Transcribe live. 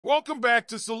Welcome back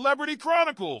to Celebrity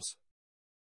Chronicles.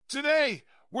 Today,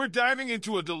 we're diving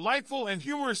into a delightful and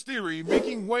humorous theory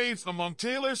making waves among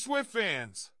Taylor Swift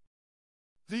fans.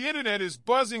 The internet is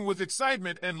buzzing with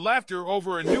excitement and laughter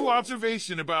over a new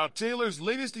observation about Taylor's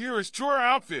latest Eras Tour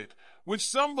outfit, which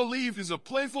some believe is a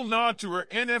playful nod to her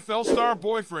NFL star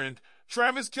boyfriend,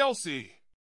 Travis Kelce.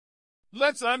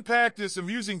 Let's unpack this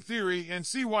amusing theory and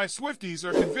see why Swifties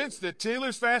are convinced that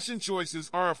Taylor's fashion choices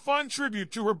are a fun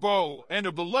tribute to her beau and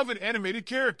a beloved animated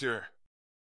character.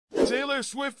 Taylor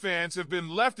Swift fans have been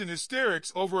left in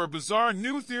hysterics over a bizarre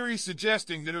new theory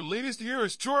suggesting that her latest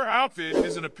Eras Tour outfit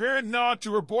is an apparent nod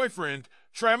to her boyfriend,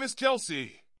 Travis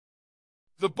Kelce.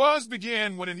 The buzz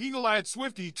began when an eagle-eyed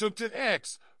Swiftie took to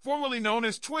X, formerly known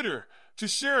as Twitter, to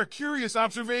share a curious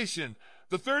observation.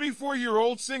 The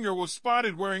 34-year-old singer was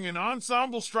spotted wearing an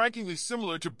ensemble strikingly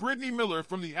similar to Brittany Miller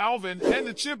from the Alvin and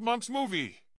the Chipmunks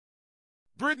movie.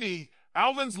 Brittany,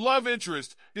 Alvin's love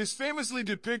interest, is famously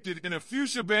depicted in a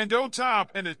fuchsia bandeau top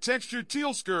and a textured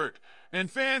teal skirt, and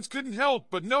fans couldn't help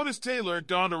but notice Taylor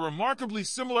donned a remarkably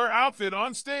similar outfit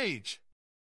on stage.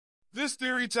 This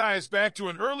theory ties back to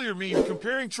an earlier meme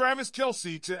comparing Travis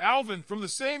Kelce to Alvin from the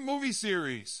same movie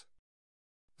series.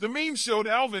 The meme showed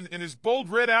Alvin in his bold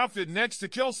red outfit next to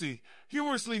Kelce,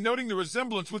 humorously noting the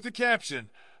resemblance with the caption,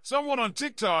 "Someone on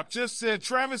TikTok just said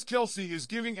Travis Kelce is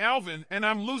giving Alvin and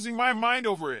I'm losing my mind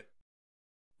over it."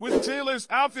 With Taylor's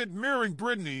outfit mirroring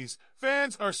Britney's,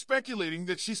 fans are speculating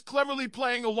that she's cleverly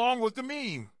playing along with the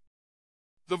meme.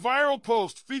 The viral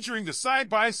post featuring the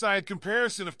side-by-side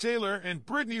comparison of Taylor and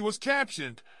Britney was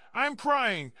captioned, "I'm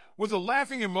crying," with a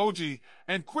laughing emoji,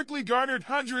 and quickly garnered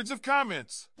hundreds of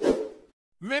comments.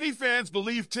 Many fans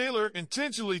believe Taylor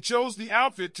intentionally chose the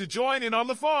outfit to join in on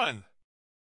the fun.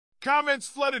 Comments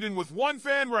flooded in with one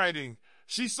fan writing,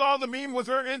 "She saw the meme with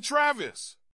her and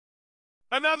Travis."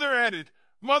 Another added,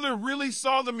 "Mother really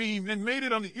saw the meme and made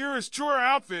it on the Eras Tour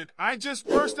outfit. I just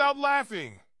burst out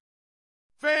laughing."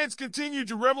 Fans continued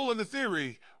to revel in the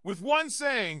theory, with one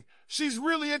saying, "She's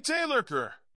really a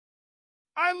Taylorker.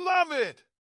 I love it.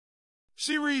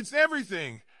 She reads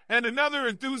everything," and another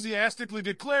enthusiastically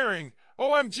declaring,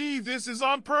 "OMG, this is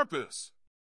on purpose.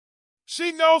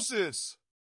 She knows this."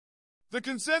 The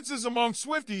consensus among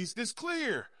Swifties is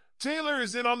clear. Taylor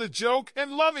is in on the joke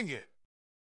and loving it.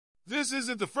 This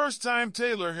isn't the first time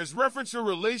Taylor has referenced her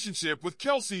relationship with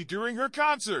Kelce during her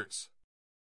concerts.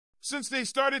 Since they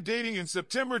started dating in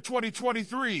September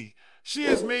 2023, she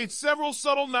has made several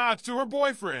subtle nods to her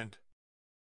boyfriend.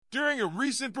 During a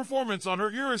recent performance on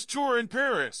her Eras Tour in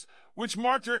Paris, which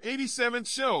marked her 87th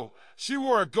show, she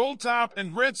wore a gold top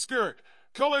and red skirt,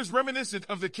 colors reminiscent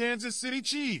of the Kansas City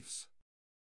Chiefs.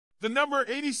 The number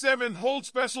 87 holds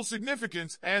special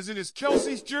significance as it is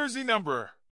Kelce's jersey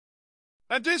number.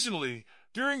 Additionally,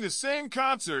 during the same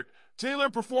concert, Taylor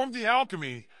performed The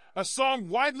Alchemy, a song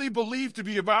widely believed to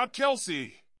be about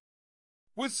Kelce.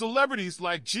 With celebrities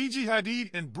like Gigi Hadid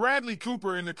and Bradley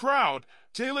Cooper in the crowd,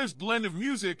 Taylor's blend of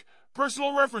music,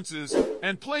 personal references,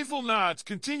 and playful nods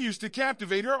continues to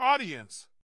captivate her audience.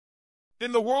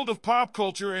 In the world of pop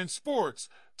culture and sports,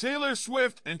 Taylor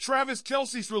Swift and Travis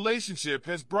Kelce's relationship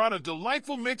has brought a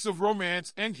delightful mix of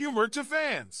romance and humor to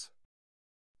fans.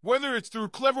 Whether it's through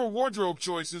clever wardrobe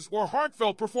choices or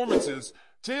heartfelt performances,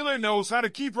 Taylor knows how to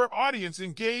keep her audience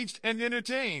engaged and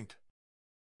entertained.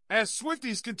 As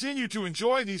Swifties continue to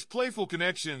enjoy these playful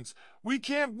connections, we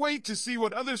can't wait to see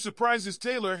what other surprises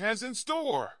Taylor has in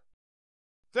store.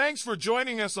 Thanks for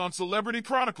joining us on Celebrity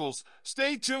Chronicles.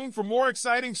 Stay tuned for more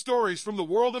exciting stories from the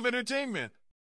world of entertainment.